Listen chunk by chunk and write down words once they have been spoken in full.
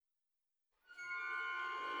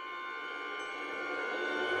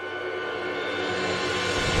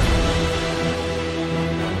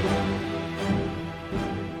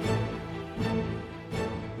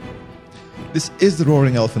This is the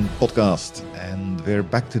Roaring Elephant podcast, and we're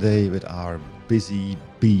back today with our busy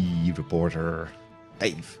bee reporter,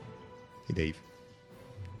 Dave. Hey, Dave.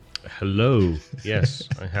 Hello. Yes,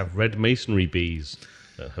 I have red masonry bees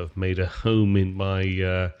that have made a home in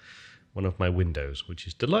my one of my windows, which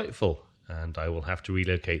is delightful, and I will have to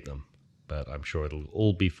relocate them, but I'm sure it'll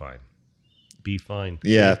all be fine. Be fine.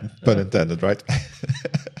 Yeah, pun intended, right?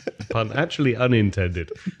 Pun actually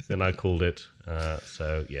unintended, then I called it.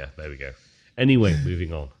 So, yeah, there we go. Anyway,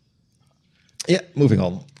 moving on. Yeah, moving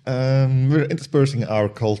on. We're interspersing our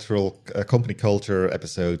company culture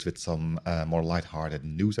episodes with some more lighthearted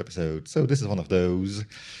news episodes. So this is one of those.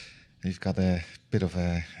 We've got a bit of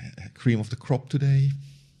a cream of the crop today.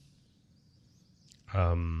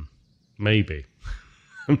 Maybe.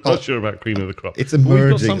 I'm not sure about cream of the crop. It's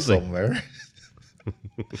emerging somewhere.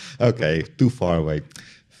 Okay, too far away.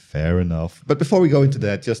 Fair enough. But before we go into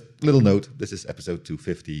that, just a little note. This is episode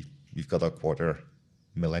 250. We've got our quarter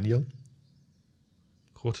millennial.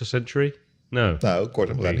 Quarter century? No,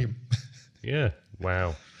 quarter millennium. Yeah,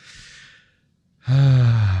 wow.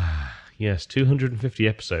 Yes, 250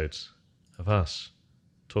 episodes of us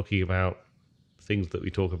talking about things that we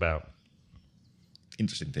talk about.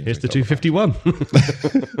 Interesting things. Here's the 251.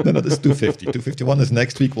 No, this is 250. 251 is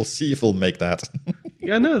next week. We'll see if we'll make that.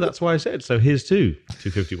 Yeah, no, that's why I said. So here's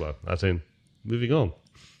 251. As in, moving on.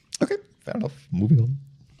 Okay, fair enough. Moving on.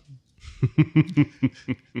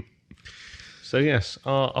 So yes,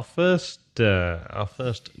 our first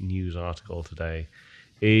news article today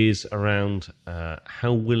is around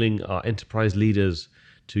how willing are enterprise leaders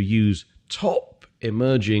to use top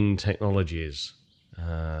emerging technologies.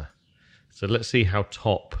 So let's see how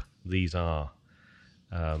top these are.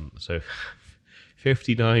 So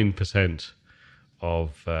 59%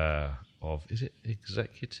 of is it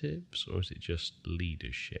executives or is it just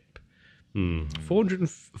leadership?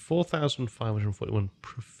 4,541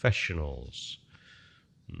 professionals.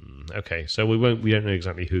 Okay, so we don't know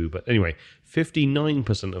exactly who, but anyway,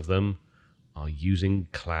 59% of them are using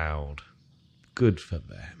cloud. Good for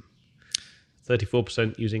them.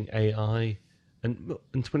 34% using AI, and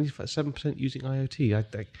 27% using IoT.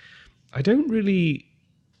 I don't really.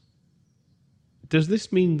 Does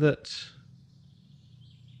this mean that?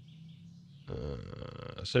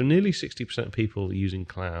 So nearly 60% of people are using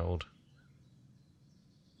cloud.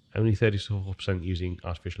 Only 34% using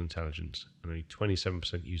artificial intelligence, and only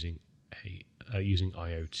 27% using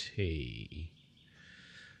IoT.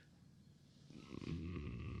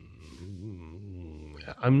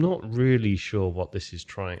 I'm not really sure what this is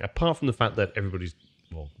trying, apart from the fact that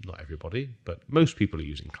not everybody, but most people are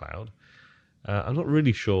using cloud. I'm not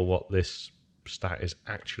really sure what this stat is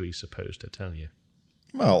actually supposed to tell you.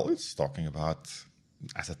 Well, it's talking about,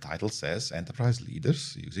 as the title says, enterprise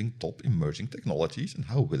leaders using top emerging technologies and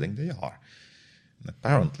how willing they are. And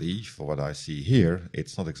apparently, for what I see here,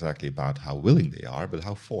 it's not exactly about how willing they are, but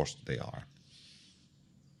how forced they are.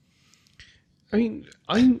 I mean,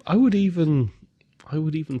 I would even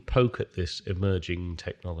poke at this emerging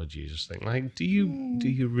technologies thing. Like, do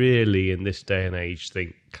you really, in this day and age,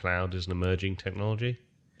 think cloud is an emerging technology?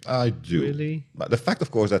 I do. Really? But the fact, of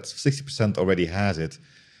course, that 60% already has it,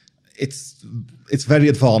 it's very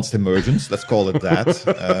advanced emergence, let's call it that.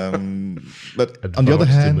 But advanced on the other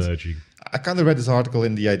hand, emerging. I kind of read this article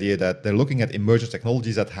in the idea that they're looking at emerging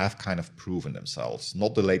technologies that have kind of proven themselves.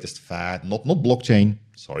 Not the latest fad, not blockchain,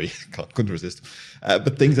 sorry, couldn't resist,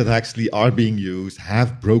 but things that actually are being used,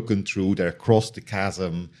 have broken through, they're across the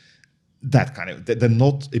chasm. That kind of, they're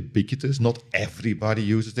not ubiquitous. Not everybody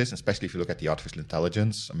uses this, especially if you look at the artificial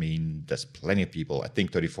intelligence. I mean, there's plenty of people. I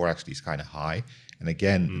think 34 actually is kind of high. And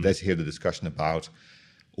again, let's hear the discussion about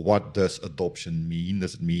what does adoption mean?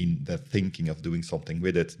 Does it mean they're thinking of doing something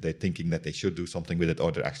with it? They're thinking that they should do something with it,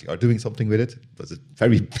 or they actually are doing something with it? There's a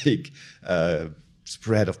very big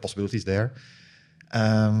spread of possibilities there.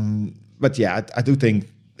 But yeah, I do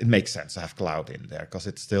think it makes sense to have cloud in there because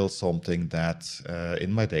it's still something that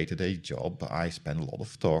in my day-to-day job, I spend a lot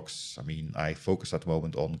of talks. I mean, I focus at the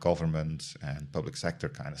moment on government and public sector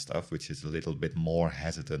kind of stuff, which is a little bit more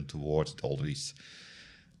hesitant towards all these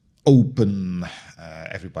open,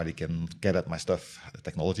 everybody can get at my stuff,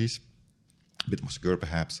 technologies. A bit more secure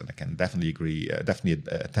perhaps, and I can definitely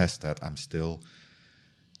attest that I'm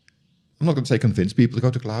not going to say convince people to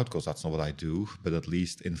go to cloud, because that's not what I do, but at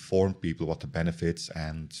least inform people what the benefits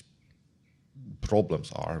and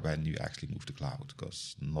problems are when you actually move to cloud,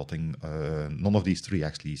 because none of these three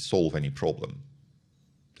actually solve any problem.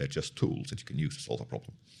 They're just tools that you can use to solve a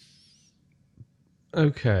problem.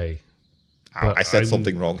 Okay. I said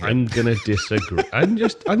something wrong here. I'm going to disagree.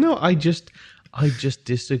 I just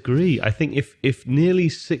disagree. I think if nearly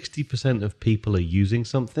 60% of people are using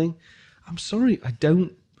something, I'm sorry, I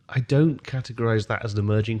don't categorize that as an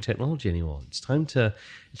emerging technology anymore. It's time to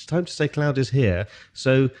say cloud is here.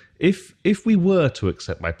 So if we were to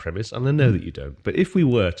accept my premise, and I know that you don't, but if we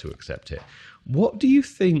were to accept it, what do you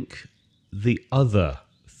think the other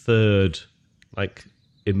third like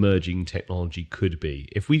emerging technology could be?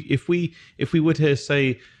 If we were to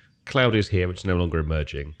say cloud is here, which is no longer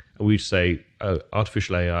emerging, and we'd say, oh,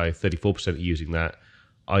 artificial AI, 34% are using that,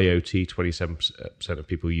 IoT, 27% of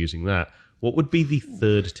people are using that. What would be the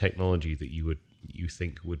third technology that you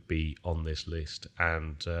think would be on this list?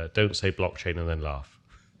 And don't say blockchain and then laugh.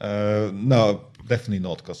 No, definitely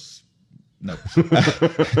not, because no.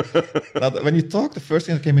 Now, when you talk, the first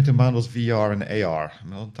thing that came into mind was VR and AR.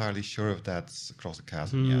 I'm not entirely sure if that's across the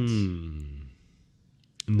chasm yet.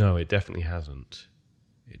 No, it definitely hasn't.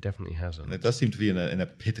 And it does seem to be in a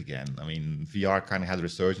pit again. I mean, VR kind of had a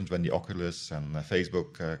resurgence when the Oculus and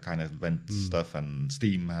Facebook kind of went stuff, and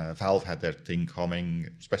Steam, Valve had their thing coming,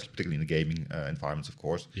 especially particularly in the gaming environments, of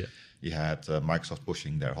course. Yeah. You had Microsoft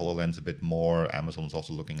pushing their HoloLens a bit more. Amazon's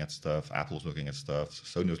also looking at stuff. Apple's looking at stuff.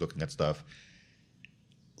 Sony was looking at stuff.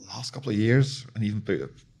 Last couple of years, and even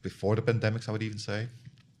before the pandemics, I would even say,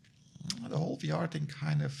 the whole VR thing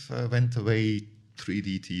kind of went away.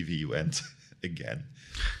 3D TV went again.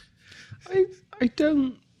 I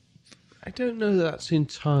don't know that that's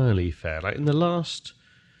entirely fair. Like in the last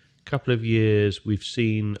couple of years, we've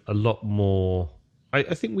seen a lot more.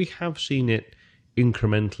 I think we have seen it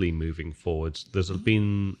incrementally moving forwards. There's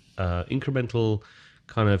been incremental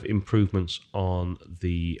kind of improvements on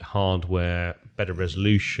the hardware, better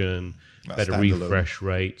resolution, better refresh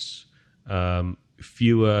rates,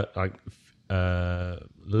 fewer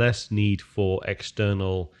less need for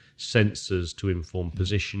external sensors to inform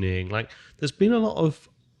positioning. Like there's been a lot of,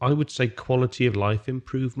 I would say, quality of life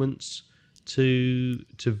improvements to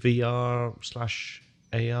VR /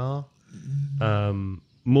 AR.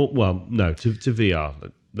 To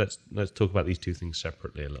VR. Let's talk about these two things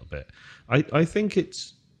separately a little bit. I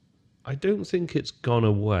don't think it's gone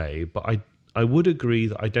away, but I would agree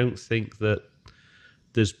that I don't think that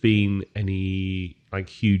there's been any like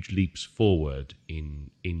huge leaps forward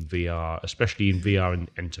in VR, especially in VR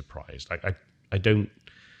and enterprise. Like I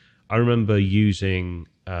remember using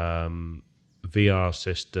VR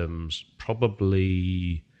systems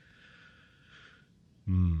probably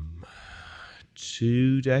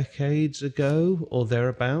 2 decades ago or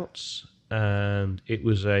thereabouts, and it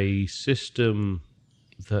was a system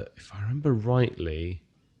that, if I remember rightly,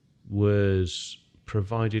 was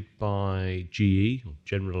provided by GE,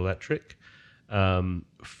 General Electric,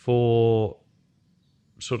 for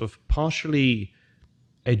sort of partially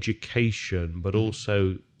education, but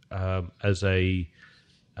also as a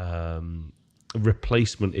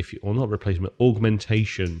replacement,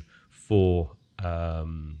 augmentation for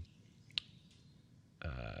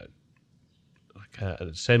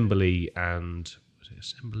assembly and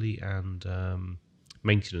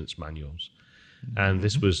maintenance manuals, and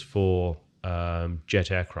this was for jet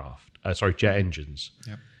engines.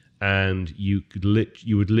 Yep. And you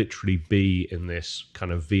would literally be in this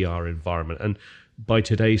kind of VR environment. And by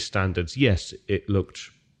today's standards, yes, it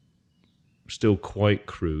looked still quite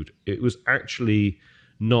crude. It was actually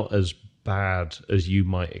not as bad as you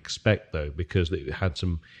might expect, though, because it had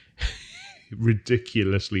some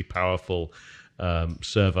ridiculously powerful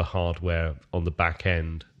server hardware on the back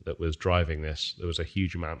end that was driving this. There was a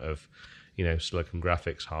huge amount of Silicon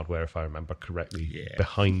Graphics hardware, if I remember correctly,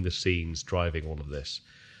 behind the scenes driving all of this.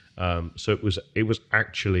 So it was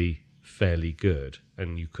actually fairly good,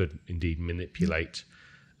 and you could indeed manipulate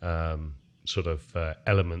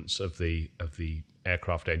elements of the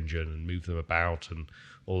aircraft engine and move them about and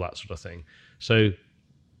all that sort of thing. So,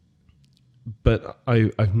 but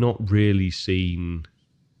I've not really seen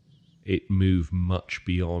it move much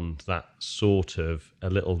beyond that sort of a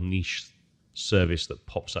little niche service that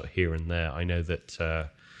pops up here and there. I know that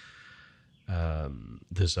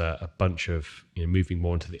there's a bunch of moving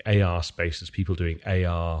more into the AR spaces, people doing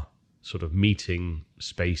AR sort of meeting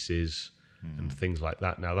spaces and things like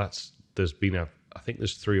that. Now I think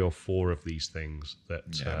there's 3 or 4 of these things that.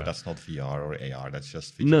 Yeah, but that's not VR or AR. That's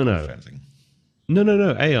just No. conferencing.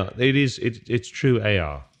 No. AR. It's true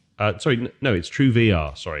AR. It's true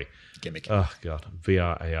VR. Sorry. Gimmick. Oh god,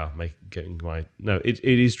 VR, AR. It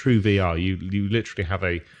is true VR. You literally have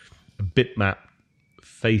a bitmap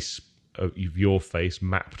face of your face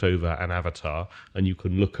mapped over an avatar, and you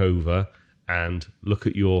can look over and look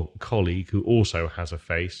at your colleague who also has a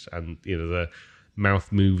face, and the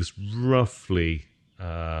mouth moves roughly.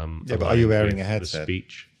 But are you wearing a headset? The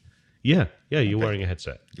speech. Yeah, you're wearing a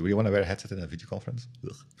headset. You really want to wear a headset in a video conference?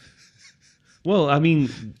 Ugh. Well, I mean,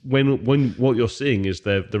 when what you're seeing is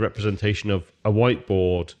the representation of a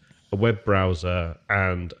whiteboard, a web browser,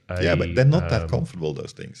 and Yeah, but they're not that comfortable,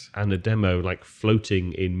 those things. and a demo like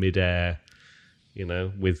floating in midair,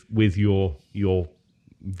 with your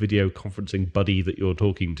video conferencing buddy that you're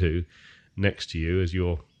talking to next to you as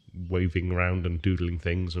you're waving around and doodling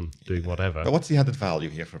things and doing whatever. But what's the added value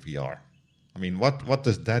here for VR? I mean, what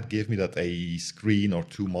does that give me that a screen or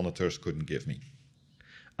two monitors couldn't give me?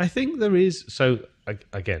 I think there is. So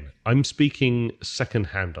again, I'm speaking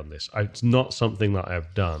secondhand on this. It's not something that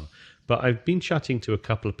I've done, but I've been chatting to a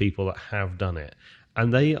couple of people that have done it,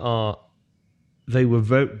 and they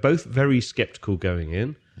were both very skeptical going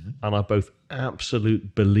in, and are both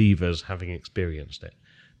absolute believers having experienced it.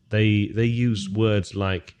 They use words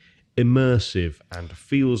like immersive and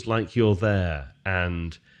feels like you're there,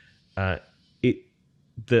 and I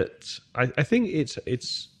think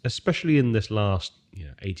it's especially in this last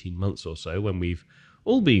 18 months or so, when we've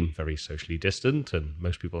all been very socially distant and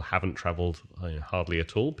most people haven't traveled hardly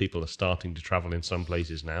at all. People are starting to travel in some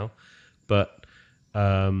places now, but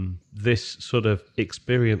this sort of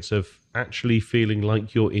experience of actually feeling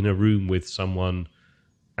like you're in a room with someone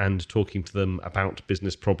and talking to them about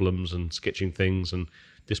business problems and sketching things, and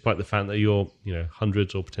despite the fact that you're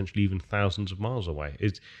hundreds or potentially even thousands of miles away,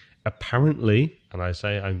 it's apparently, and I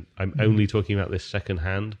say I'm only talking about this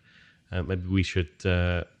secondhand. Maybe we should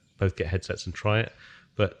both get headsets and try it.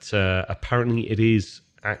 But apparently it is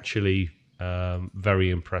actually very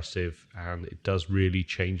impressive, and it does really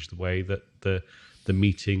change the way that the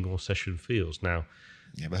meeting or session feels. Now,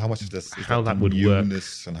 yeah, but how much of this is how that would work,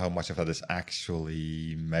 and how much of that is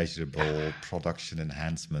actually measurable production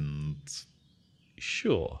enhancement?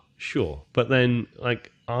 Sure. But then,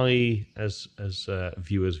 like, I, as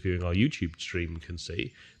viewers viewing our YouTube stream can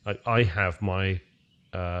see, like, I have my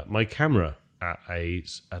camera at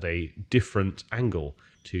a different angle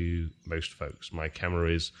to most folks. My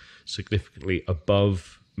camera is significantly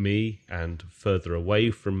above me and further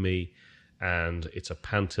away from me, and it's a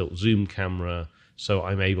pan tilt zoom camera, so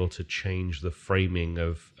I'm able to change the framing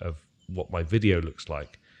of what my video looks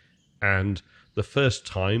like. And the first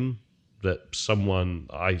time that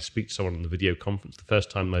I speak to someone on the video conference, the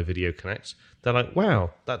first time my video connects, they're like,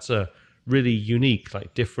 wow, that's a really unique,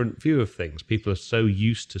 like, different view of things. People are so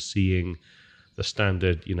used to seeing the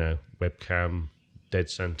standard, webcam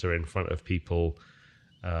dead center in front of people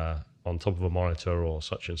on top of a monitor or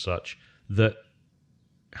such and such, that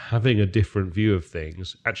having a different view of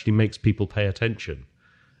things actually makes people pay attention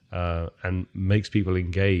and makes people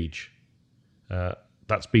engage.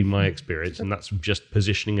 That's been my experience, and that's just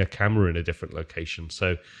positioning a camera in a different location.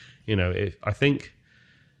 So, I think,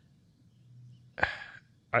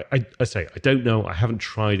 I say, I don't know, I haven't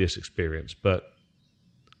tried this experience, but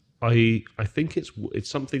I think it's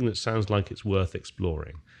something that sounds like it's worth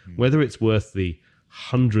exploring. Whether it's worth the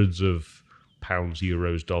hundreds of pounds,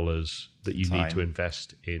 euros, dollars that you need to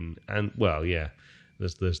invest in, and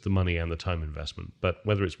there's the money and the time investment, but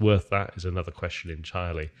whether it's worth that is another question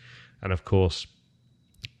entirely. And of course,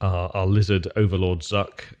 our lizard overlord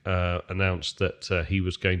Zuck announced that he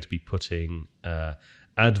was going to be putting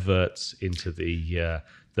adverts into the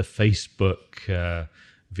Facebook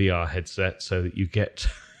VR headset, so that you get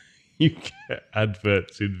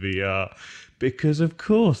adverts in VR, because of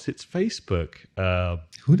course it's Facebook.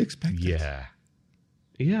 Who'd expect it?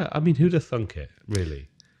 Yeah. I mean, who'd have thunk it? Really,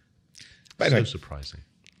 so surprising.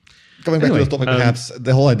 Coming back to the topic, perhaps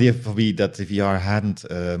the whole idea for me that the VR hadn't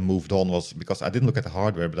moved on was because I didn't look at the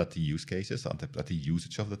hardware, but at the use cases, at the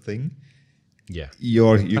usage of the thing. Yeah,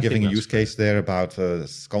 you're giving a use case there about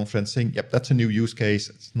conferencing. Yep, that's a new use case.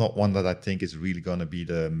 It's not one that I think is really going to be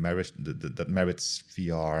that merits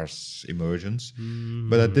VR's emergence.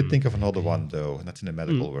 But I did think of another one though, and that's in the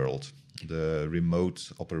medical world. The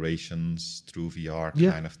remote operations through VR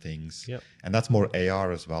kind of things. Yep. And that's more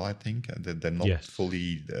AR as well, I think. They're not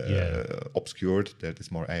fully obscured.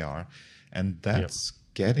 There's more AR. And that's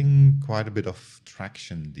getting quite a bit of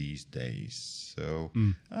traction these days. So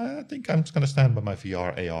I think I'm just going to stand by my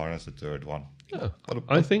VR AR as the third one. Yeah.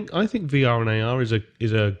 I think VR and AR is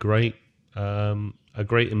a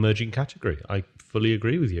great emerging category. I fully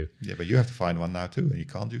agree with you. Yeah, but you have to find one now too, and you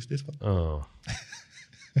can't use this one. Oh.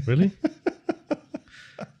 Really?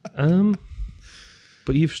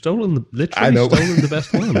 But you've literally stolen the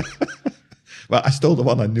best one. Well, I stole the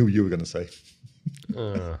one I knew you were going to say.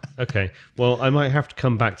 Okay. Well, I might have to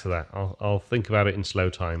come back to that. I'll think about it in slow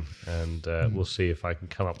time, and we'll see if I can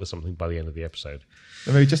come up with something by the end of the episode.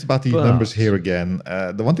 And maybe just about the But- numbers here again.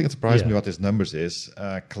 The one thing that surprised me Yeah. about these numbers is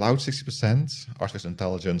cloud 60%, artificial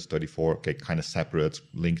intelligence 34, okay, kind of separate,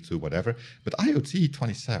 linked to whatever, but IoT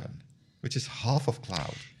 27, which is half of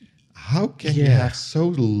cloud. How can you Yeah. have so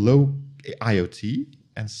low IoT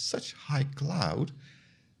and such high cloud?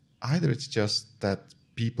 Either it's just that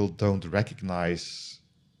people don't recognize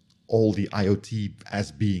all the IoT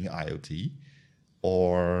as being IoT,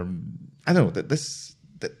 or I don't know.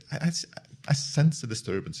 I sense a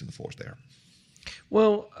disturbance in the force there.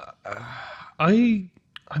 Well, I'm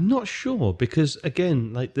not sure because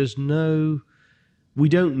again, like we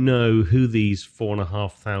don't know who these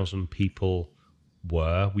 4,500 people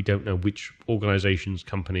were. We don't know which organizations,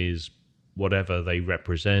 companies, whatever they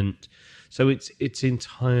represent. So it's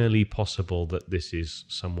entirely possible that this is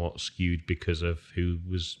somewhat skewed because of who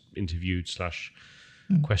was interviewed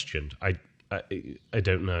 / questioned. I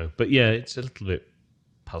don't know, but yeah, it's a little bit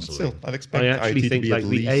puzzling. Still, I'd expect I actually IT to think be like at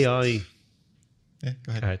the least, AI. Yeah, go ahead.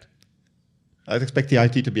 Go ahead. I'd expect the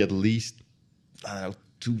IT to be at least, I don't know,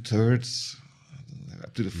 2/3,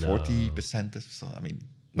 up to the 40%. So, I mean,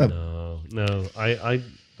 well, No. I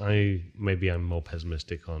maybe I'm more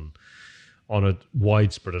pessimistic on a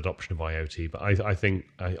widespread adoption of IoT, but I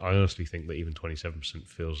honestly think that even 27%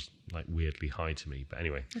 feels like weirdly high to me. But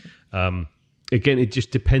anyway, again, it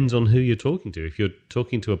just depends on who you're talking to. If you're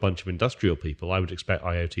talking to a bunch of industrial people, I would expect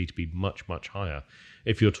IoT to be much, much higher.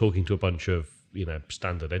 If you're talking to a bunch of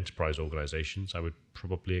standard enterprise organizations, I would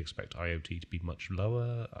probably expect IoT to be much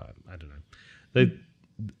lower. I don't know. The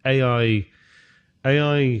AI,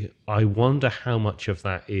 I wonder how much of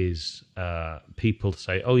that is people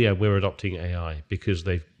say, "Oh yeah, we're adopting AI," because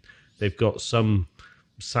they've got some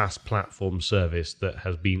SaaS platform service that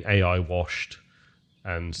has been AI washed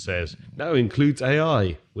and says now includes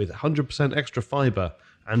AI with 100% extra fiber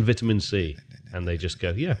and vitamin C, and they just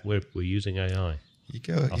go, "Yeah, we're using AI."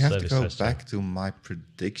 you have to service go says so. back to my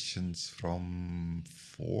predictions from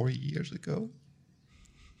 4 years ago.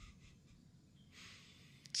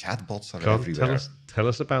 Chatbots are everywhere. Tell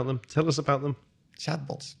us about them. Tell us about them.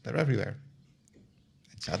 Chatbots, they're everywhere.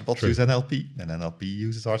 And chatbots True. use NLP, and NLP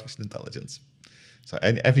uses artificial intelligence. So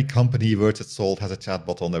every company worth its salt has a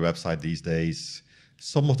chatbot on their website these days.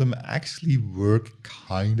 Some of them actually work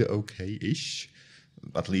kind of okay-ish.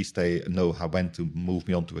 At least they know when to move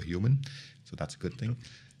me onto a human. So that's a good thing.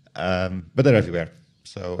 But they're everywhere.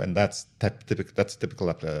 So, and that's typical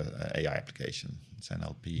AI application. It's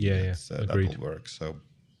NLP. Yeah, that agreed. will work. So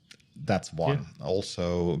that's one.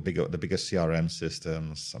 Also, the biggest CRM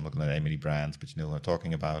systems. I'm not going to name any brands, but you know what I'm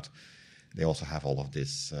talking about. They also have all of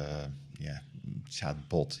this,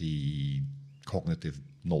 chatbot-y, cognitive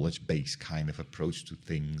knowledge-based kind of approach to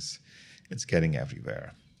things. It's getting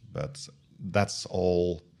everywhere, but that's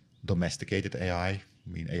all domesticated AI. I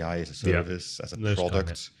mean, AI as a service, as a Those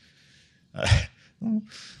product.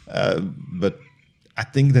 But I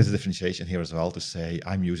think there's a differentiation here as well to say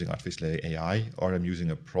I'm using artificial AI or I'm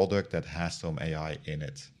using a product that has some AI in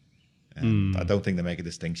it. And I don't think they make a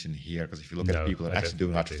distinction here because if you look at people that are actually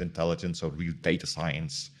doing artificial intelligence or real data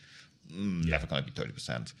science, never going to be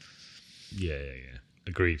 30%. Yeah.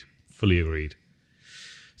 Agreed. Fully agreed.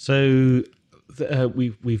 So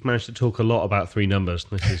we've managed to talk a lot about three numbers.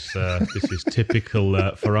 This is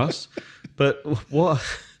typical for us. But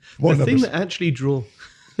the thing that actually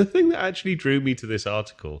drew me to this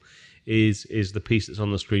article is the piece that's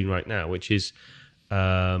on the screen right now, which is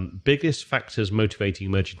biggest factors motivating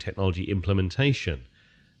emerging technology implementation.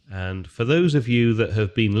 And for those of you that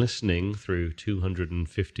have been listening through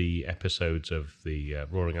 250 episodes of the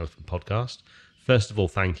Roaring Elephant podcast, first of all,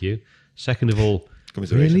 thank you. Second of all,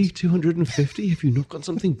 really 250? Have you not got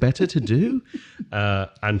something better to do?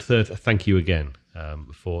 And third, thank you again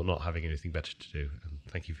for not having anything better to do. And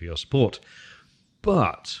thank you for your support.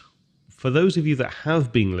 But for those of you that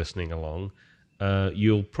have been listening along,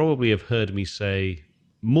 you'll probably have heard me say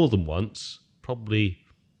more than once, probably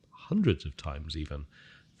hundreds of times even,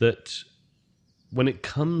 that when it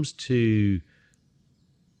comes to,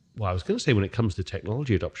 I was going to say when it comes to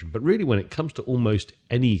technology adoption, but really when it comes to almost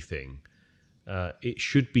anything, it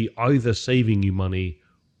should be either saving you money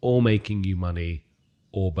or making you money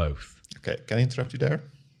or both. Okay, can I interrupt you there?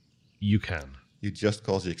 You can. You just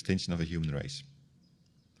caused the extinction of a human race.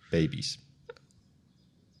 Babies.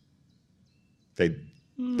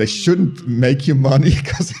 They shouldn't make you money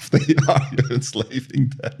because if they are, you're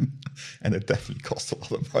enslaving them. And it definitely costs a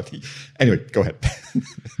lot of money. Anyway, go ahead.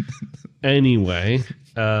 Anyway,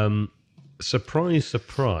 surprise,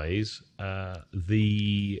 surprise,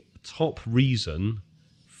 the top reason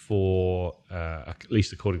for, at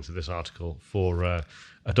least according to this article, for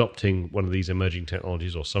adopting one of these emerging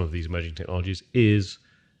technologies or some of these emerging technologies is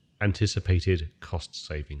anticipated cost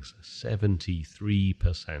savings,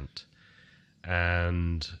 73%,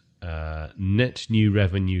 and net new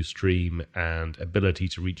revenue stream and ability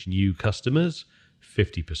to reach new customers,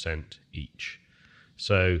 50% each.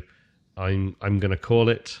 So I'm going to call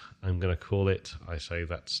it. I say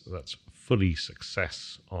that's fully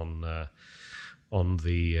success on the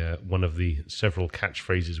one of the several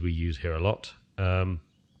catchphrases we use here a lot.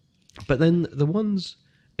 But then the ones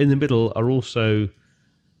in the middle are also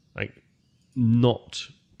like not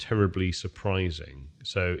terribly surprising.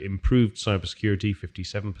 So improved cybersecurity,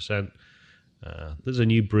 57%. There's a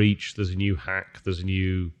new breach, there's a new hack, there's a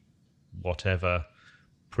new whatever,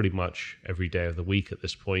 pretty much every day of the week at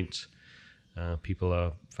this point. People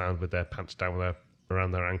are found with their pants down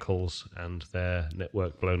around their ankles and their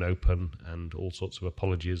network blown open and all sorts of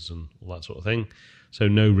apologies and all that sort of thing. So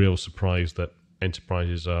no real surprise that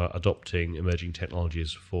enterprises are adopting emerging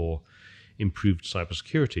technologies for improved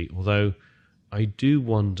cybersecurity. Although I do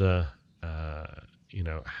wonder,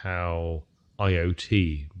 how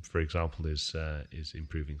IoT, for example, is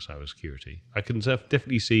improving cybersecurity. I can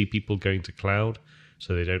definitely see people going to cloud,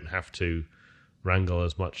 so they don't have to wrangle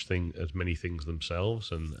as many things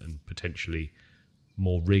themselves, and potentially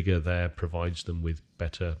more rigor there provides them with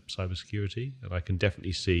better cybersecurity. And I can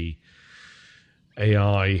definitely see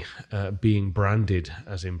AI being branded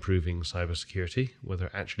as improving cybersecurity. Whether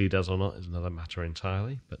it actually does or not is another matter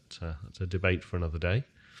entirely, but that's a debate for another day.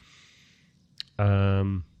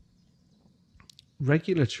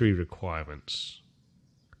 Regulatory requirements.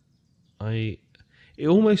 It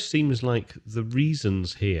almost seems like the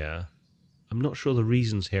reasons here, I'm not sure the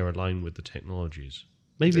reasons here align with the technologies.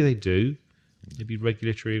 Maybe they do. Maybe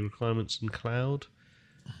regulatory requirements in cloud.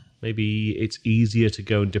 Maybe it's easier to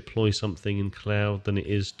go and deploy something in cloud than it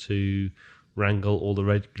is to wrangle all the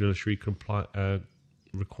regulatory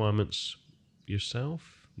requirements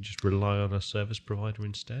yourself. Just rely on a service provider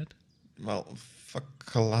instead. Well, for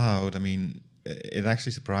cloud, I mean, it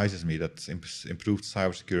actually surprises me that improved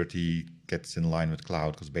cybersecurity gets in line with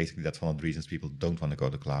cloud, because basically that's one of the reasons people don't want to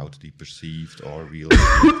go to cloud, the perceived or real,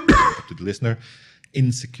 to the listener,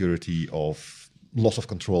 insecurity of loss of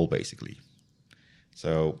control, basically.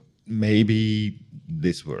 So maybe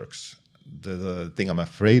this works. The thing I'm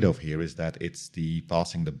afraid of here is that it's the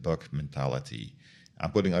passing the buck mentality.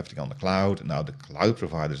 I'm putting everything on the cloud, and now the cloud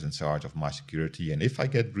provider is in charge of my security, and if I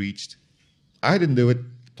get breached, I didn't do it,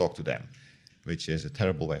 talk to them, which is a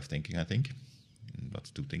terrible way of thinking, I think.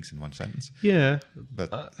 That's two things in one sentence. Yeah,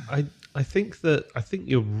 but I think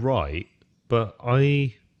you're right, but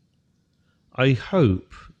I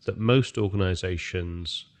hope that most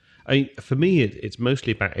organizations, for me, it's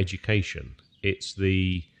mostly about education. It's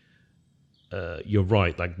you're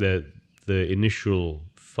right, like the initial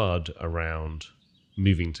FUD around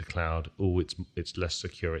moving to cloud. Oh, it's less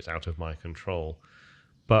secure. It's out of my control.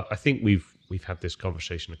 But I think we've had this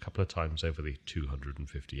conversation a couple of times over the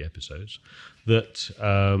 250 episodes that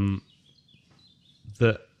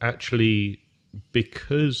actually,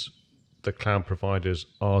 because the cloud providers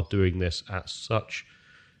are doing this at such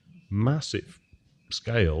massive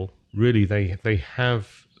scale, really they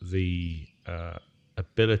have the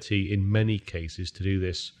ability in many cases to do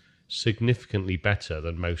this significantly better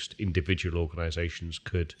than most individual organizations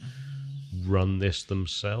could run this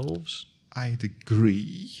themselves. I'd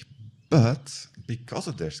agree, but because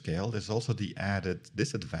of their scale, there's also the added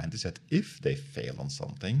disadvantage that if they fail on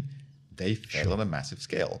something, they fail on a massive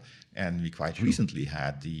scale. And we quite recently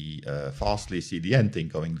had the Fastly CDN thing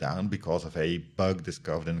going down because of a bug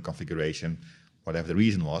discovered in the configuration, whatever the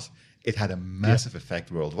reason was. It had a massive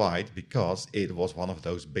effect worldwide because it was one of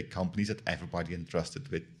those big companies that everybody entrusted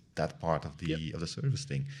with that part of the service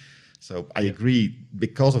thing. So I agree,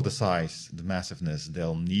 because of the size, the massiveness,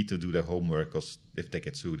 they'll need to do their homework, because if they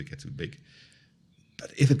get sued, it gets too big.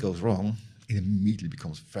 But if it goes wrong, it immediately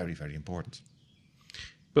becomes very, very important.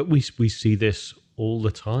 But we see this all the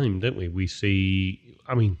time, don't we? We see,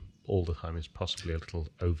 I mean, all the time is possibly a little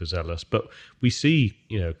overzealous, but we see,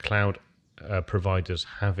 cloud providers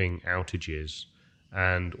having outages,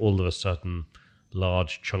 and all of a sudden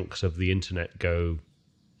large chunks of the internet go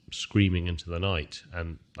screaming into the night.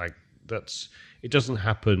 And it doesn't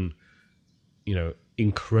happen,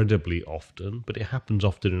 incredibly often, but it happens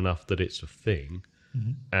often enough that it's a thing.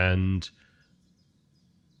 Mm-hmm. And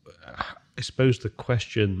I suppose the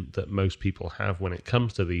question that most people have when it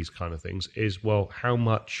comes to these kind of things is, well, how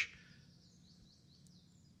much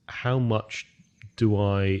do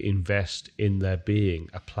I invest in there being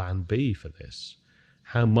a plan B for this?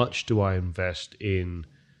 how much do I invest in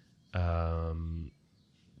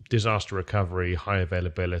disaster recovery, high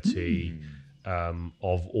availability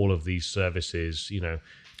of all of these services?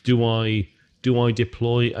 Do I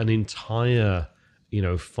deploy an entire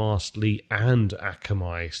Fastly and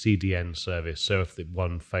Akamai CDN service, so if the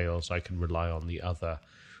one fails, I can rely on the other?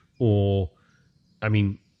 Or,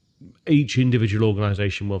 each individual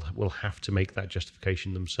organization will have to make that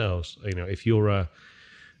justification themselves. If you're a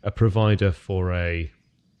provider for a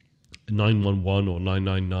 911 or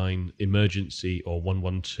 999 emergency, or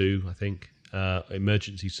 112, I think,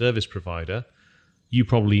 emergency service provider, you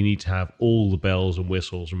probably need to have all the bells and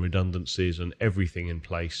whistles and redundancies and everything in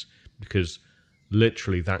place, because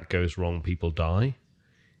literally that goes wrong, people die.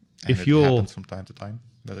 And it happens from time to time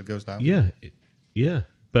that it goes down. Yeah.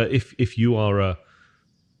 But if you are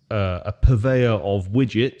a purveyor of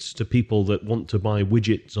widgets to people that want to buy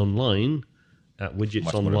widgets online at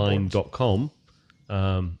widgetsonline.com,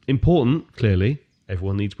 important, clearly.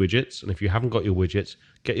 Everyone needs widgets, and if you haven't got your widgets,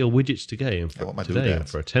 get your widgets today. And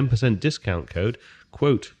for a 10% discount code,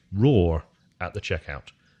 quote ROAR at the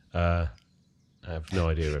checkout. I have no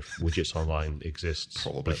idea if Widgets Online exists.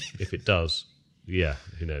 Probably. But if it does, yeah,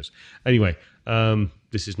 who knows? Anyway,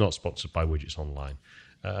 this is not sponsored by Widgets Online.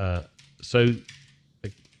 So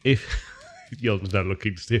if you're now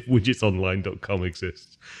looking to see if widgetsonline.com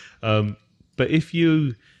exists, but if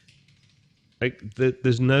you...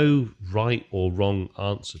 there's no right or wrong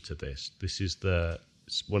answer to this. This is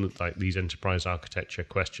one of these enterprise architecture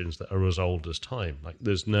questions that are as old as time.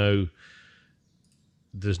 There's no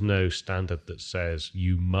standard that says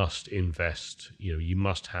you must invest. You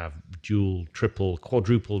must have dual, triple,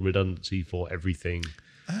 quadruple redundancy for everything.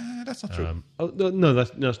 That's not true. No,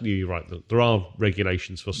 that's you're right. There are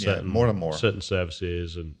regulations for certain more and more certain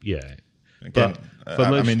services, and again, but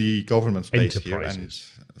the government space here,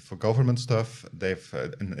 enterprises. and for government stuff, they've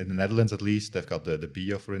in the Netherlands at least, they've got the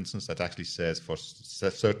BIO, for instance, that actually says for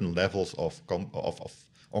certain levels of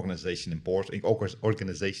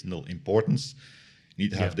organizational importance, you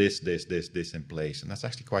need to have this in place, and that's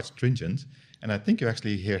actually quite stringent. And I think you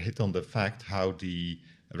actually here hit on the fact how the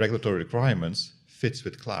regulatory requirements fits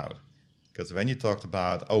with cloud, because when you talked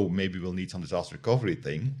about maybe we'll need some disaster recovery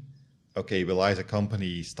thing. Okay, will I as a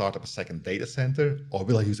company start up a second data center, or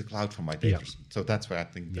will I use the cloud for my data? Yeah. So that's where I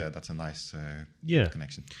think that's a nice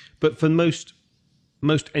connection. But for most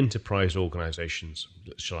enterprise organizations,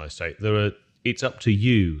 shall I say, it's up to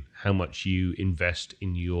you how much you invest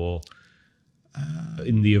in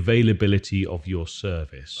in the availability of your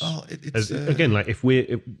service. Well, it's again,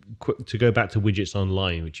 to go back to Widgets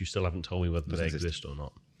Online, which you still haven't told me whether they exist or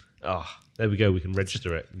not. There we go. We can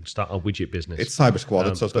register it and start our widget business. It's cyber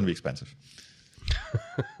squatted, so it's going to be expensive.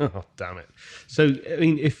 Oh, damn it! So,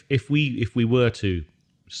 if we were to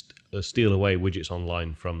steal away Widgets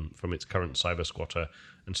Online from its current cyber squatter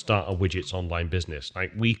and start a Widgets Online business,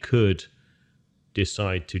 we could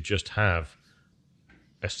decide to just have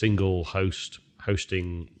a single host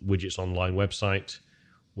hosting Widgets Online website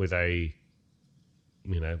with a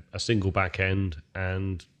single back end,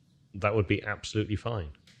 and that would be absolutely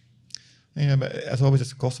fine. Yeah, but as always,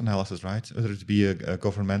 it's a cost analysis, right? Whether it be a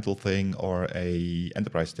governmental thing or a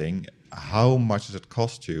enterprise thing, how much does it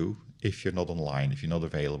cost you if you're not online, if you're not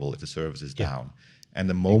available, if the service is down? And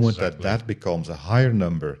the moment that becomes a higher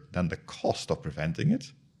number than the cost of preventing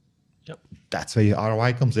it, that's where your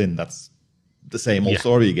ROI comes in. That's the same old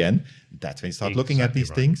story again. That's when you start looking at these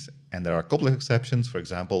things. And there are a couple of exceptions. For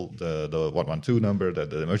example, the 112 number,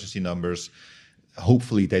 the emergency numbers.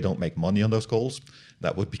 Hopefully they don't make money on those calls.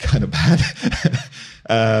 That would be kind of bad.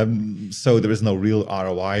 So there is no real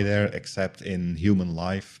ROI there except in human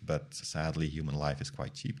life. But sadly, human life is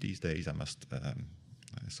quite cheap these days. I must,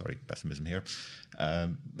 sorry, pessimism here.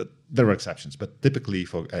 But there are exceptions. But typically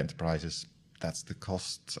for enterprises, that's the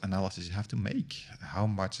cost analysis you have to make. How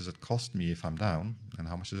much does it cost me if I'm down? And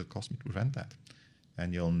how much does it cost me to prevent that?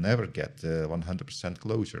 And you'll never get 100%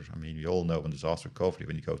 closure. I mean, we all know in disaster recovery,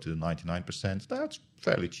 when you go to the 99%, that's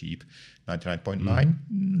fairly cheap.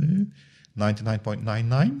 99.9,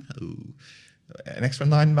 99.99, ooh. An extra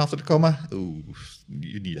 9 after the comma, ooh,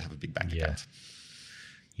 you need to have a big bank account.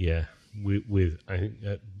 Yeah,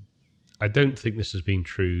 I don't think this has been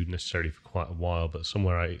true necessarily for quite a while, but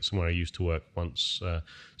somewhere I used to work once,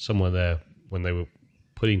 somewhere there when they were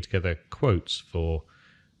putting together quotes for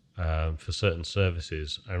certain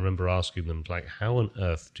services, I remember asking them, how on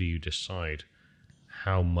earth do you decide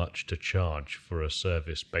how much to charge for a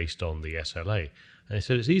service based on the SLA? And they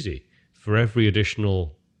said it's easy. For every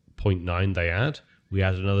additional 0.9 they add, we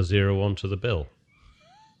add another 0 onto the bill.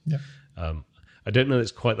 Yeah. I don't know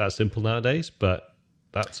it's quite that simple nowadays, but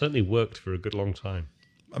that certainly worked for a good long time.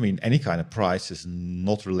 I mean, any kind of price is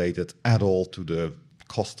not related at all to the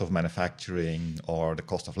cost of manufacturing or the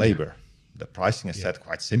cost of labor. The pricing is set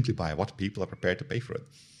quite simply by what people are prepared to pay for it.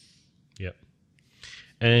 Yep.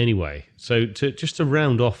 Anyway, so just to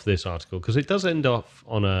round off this article, because it does end off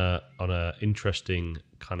on a interesting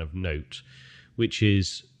kind of note, which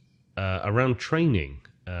is around training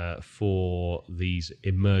for these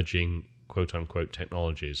emerging quote unquote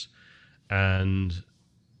technologies, and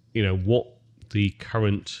what the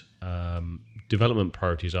current development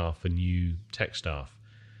priorities are for new tech staff.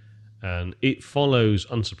 And it follows,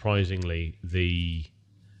 unsurprisingly, the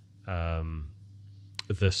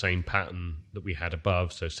same pattern that we had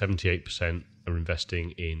above. So 78% are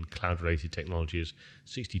investing in cloud-related technologies,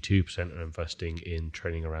 62% are investing in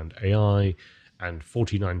training around AI, and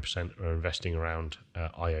 49% are investing around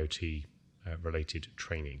IoT-related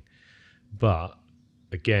training. But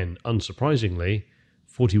again, unsurprisingly,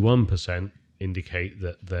 41% indicate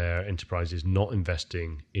that their enterprise is not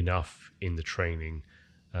investing enough in the training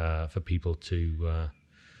for people to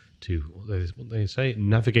what they say,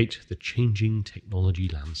 navigate the changing technology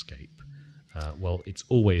landscape. Well, it's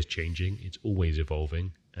always changing, it's always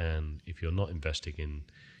evolving, and if you're not investing in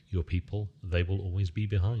your people, they will always be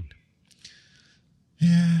behind.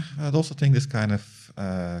 Yeah, I'd also think this kind of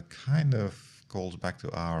calls back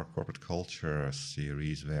to our corporate culture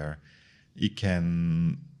series, where you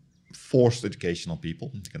can force educational people.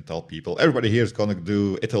 You can tell people, everybody here is going to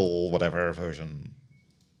do ITIL whatever version.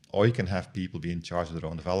 Or you can have people be in charge of their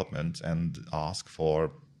own development and ask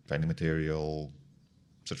for training material,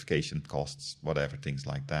 certification costs, whatever, things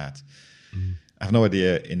like that. I have no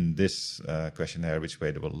idea in this questionnaire which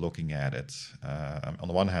way they were looking at it. On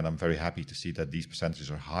the one hand, I'm very happy to see that these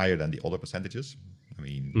percentages are higher than the other percentages. I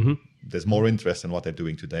mean, there's more interest in what they're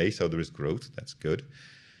doing today, so there is growth. That's good.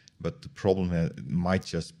 But the problem might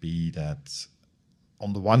just be that,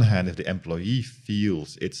 on the one hand, if the employee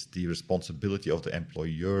feels it's the responsibility of the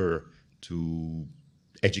employer to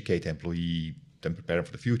educate the employee, then prepare them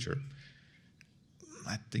for the future,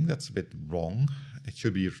 I think that's a bit wrong. It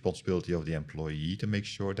should be a responsibility of the employee to make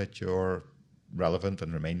sure that you're relevant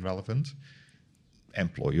and remain relevant.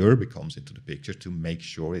 Employer becomes into the picture to make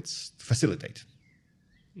sure it's to facilitate.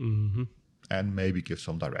 And maybe give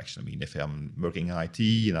some direction. I mean, if I'm working in IT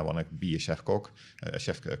and I want to be a chef cook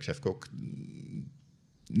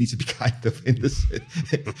needs to be kind of in this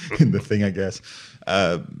in the thing, I guess.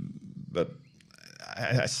 But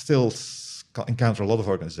I still encounter a lot of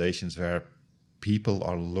organizations where people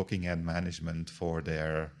are looking at management for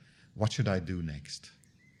their, what should I do next?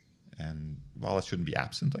 And while it shouldn't be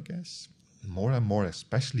absent, I guess, more and more,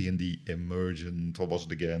 especially in the emergent, what was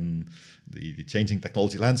it again, the changing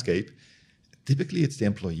technology landscape, typically it's the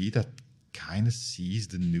employee that kind of sees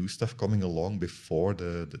the new stuff coming along before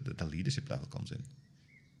the leadership level comes in.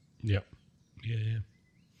 Yeah.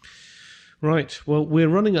 Right. Well, we're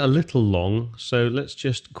running a little long, so let's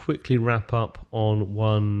just quickly wrap up on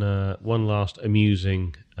one last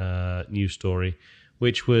amusing news story,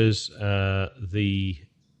 which was the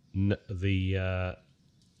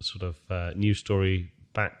sort of news story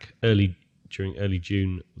back during early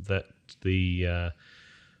June that the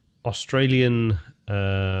Australian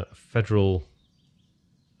federal,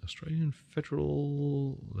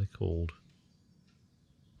 they're called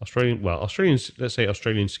Australian, let's say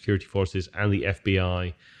Australian security forces and the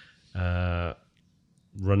FBI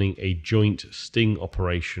running a joint sting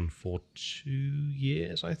operation for 2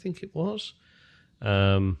 years, I think it was.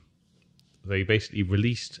 They basically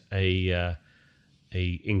released a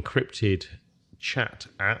encrypted chat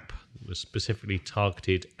app that was specifically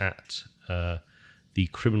targeted at the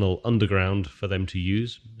criminal underground for them to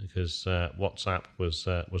use, because WhatsApp was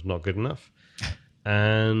not good enough.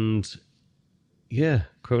 And yeah,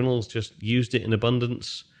 criminals just used it in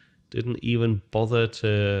abundance, didn't even bother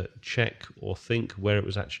to check or think where it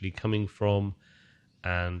was actually coming from.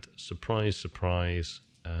 And surprise, surprise,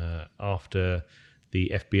 after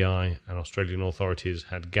the FBI and Australian authorities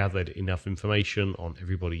had gathered enough information on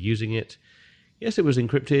everybody using it, yes, it was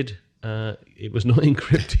encrypted. It was not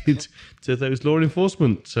encrypted to those law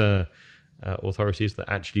enforcement authorities that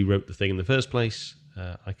actually wrote the thing in the first place.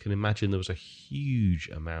 I can imagine there was a huge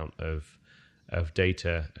amount of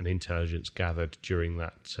data and intelligence gathered during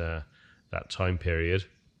that time period,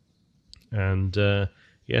 and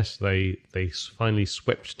yes, they finally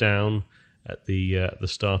swept down at the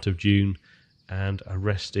start of June and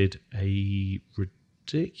arrested a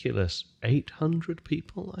ridiculous 800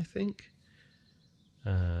 people, I think,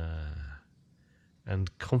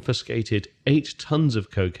 and confiscated 8 tons of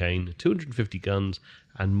cocaine, 250 guns,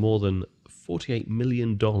 and more than $48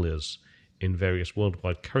 million in various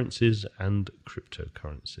worldwide currencies and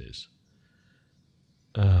cryptocurrencies.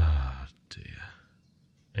 Ah, dear.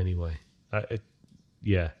 Anyway,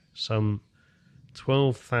 some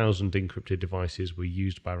 12,000 encrypted devices were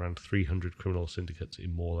used by around 300 criminal syndicates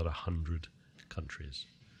in more than 100 countries.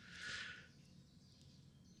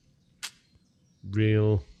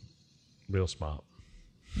 Real smart.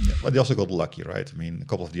 Yeah, but they also got lucky, right? I mean, a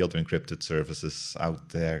couple of the other encrypted services out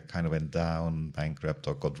there kind of went down, bankrupt,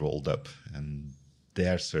 or got rolled up, and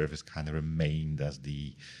their service kind of remained as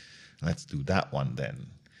the let's do that one then.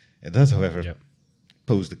 It does, however,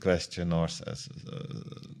 pose the question, I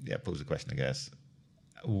guess.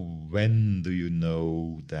 When do you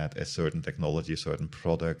know that a certain technology, a certain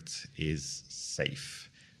product is safe?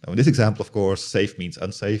 Now, in this example, of course, safe means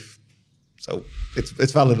unsafe. So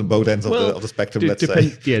it's valid on both ends of the spectrum, let's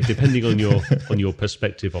say. Yeah, depending on your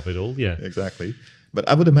perspective of it all, yeah. Exactly. But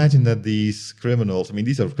I would imagine that these criminals, I mean,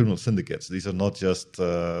 these are criminal syndicates. These are not just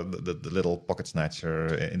the little pocket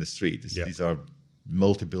snatcher in the street. These are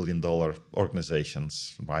multi-billion-dollar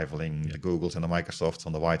organizations rivaling the Googles and the Microsofts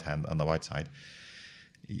on the white side,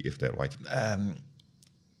 if they're white.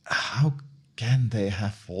 How can they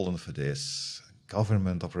have fallen for this?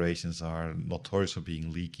 Government operations are notorious for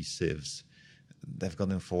being leaky sieves. They've got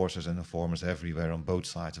enforcers and informers everywhere on both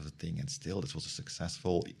sides of the thing, and still this was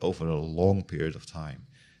successful over a long period of time.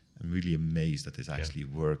 I'm really amazed that this actually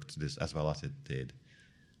worked this as well as it did.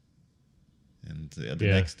 And the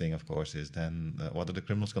next thing, of course, is then what are the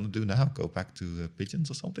criminals going to do now? Go back to pigeons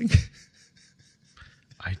or something?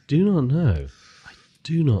 I do not know.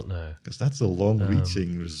 Because that's a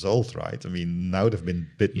long-reaching result, right? I mean, now they've been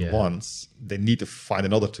bitten once. They need to find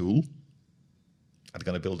another tool. Are they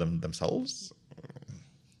going to build them themselves?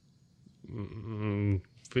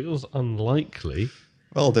 Feels unlikely.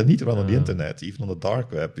 Well, they need to run on the internet, even on the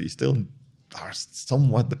dark web. You still are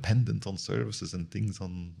somewhat dependent on services and things.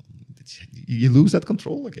 You lose that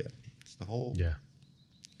control again. It's the whole...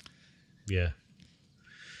 Yeah.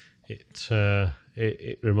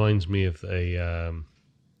 It reminds me of a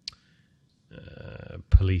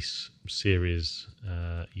police series,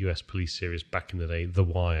 US police series back in the day, The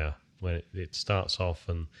Wire, when it starts off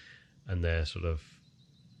and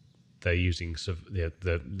they're using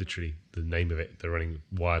literally the name of it. They're running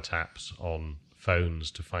wiretaps on phones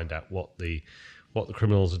to find out what the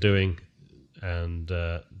criminals are doing, and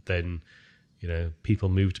then people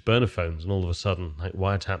move to burner phones, and all of a sudden, like,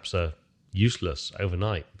 wiretaps are useless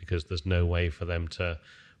overnight because there's no way for them to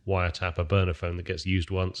wiretap a burner phone that gets used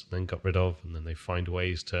once and then got rid of, and then they find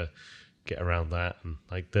ways to get around that, and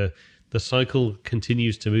like the cycle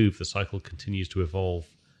continues to move, the cycle continues to evolve,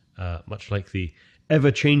 much like the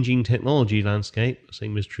ever-changing technology landscape. The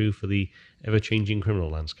same is true for the ever-changing criminal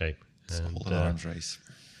landscape. It's all an arms race.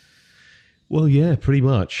 Well, yeah, pretty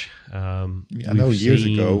much. I know years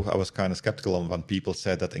ago I was kind of skeptical on when people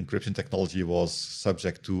said that encryption technology was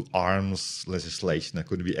subject to arms legislation and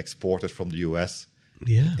couldn't be exported from the US.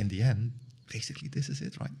 Yeah. In the end, basically this is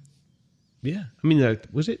it, right? Yeah. I mean,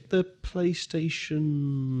 was it the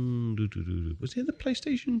PlayStation... Was it the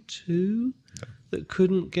PlayStation 2 that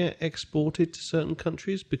couldn't get exported to certain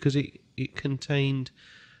countries because it contained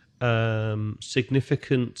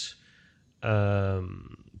significant...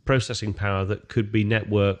 processing power that could be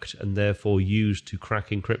networked and therefore used to crack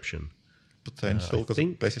encryption. Potential, because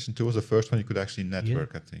PlayStation 2 was the first one you could actually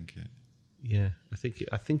network, I think. Yeah, I think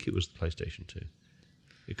it was the PlayStation 2.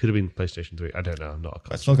 It could have been PlayStation 3. I don't know.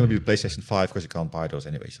 It's not going to be the PlayStation 5 because you can't buy those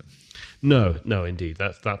anyway. So. No, indeed.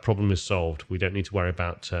 That problem is solved. We don't need to worry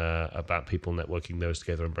about people networking those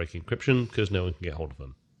together and breaking encryption because no one can get hold of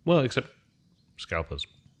them. Well, except scalpers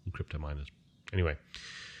and crypto miners. Anyway,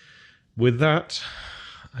 with that,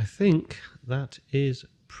 I think that is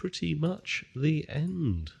pretty much the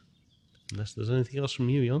end. Unless there's anything else from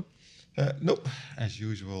you, Jan? Nope. As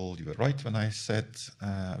usual, you were right when I said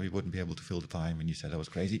we wouldn't be able to fill the time, and you said I was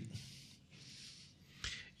crazy.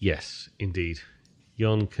 Yes, indeed.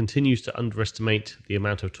 Jan continues to underestimate the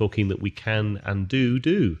amount of talking that we can and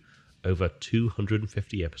do. Over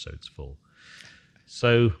 250 episodes full.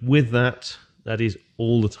 So with that is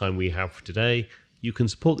all the time we have for today. You can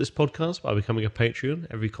support this podcast by becoming a Patreon.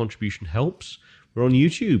 Every contribution helps. We're on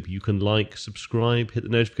YouTube. You can like, subscribe, hit the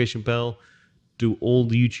notification bell, do all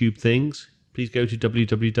the YouTube things. Please go to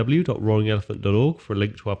www.roaringelephant.org for a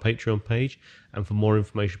link to our Patreon page and for more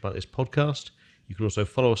information about this podcast. You can also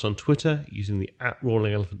follow us on Twitter using the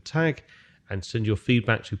 @RoaringElephant tag and send your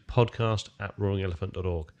feedback to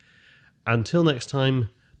podcast@roaringelephant.org. Until next time,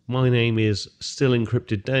 my name is Still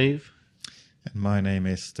Encrypted Dave. And my name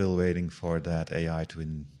is still waiting for that AI to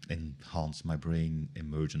enhance my brain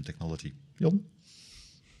emergent technology. Jon?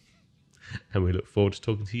 And we look forward to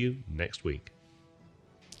talking to you next week.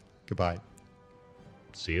 Goodbye.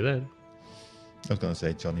 See you then. I was going to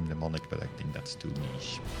say Johnny Mnemonic, but I think that's too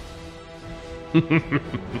niche.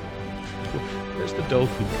 Where's the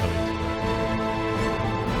dolphin coming?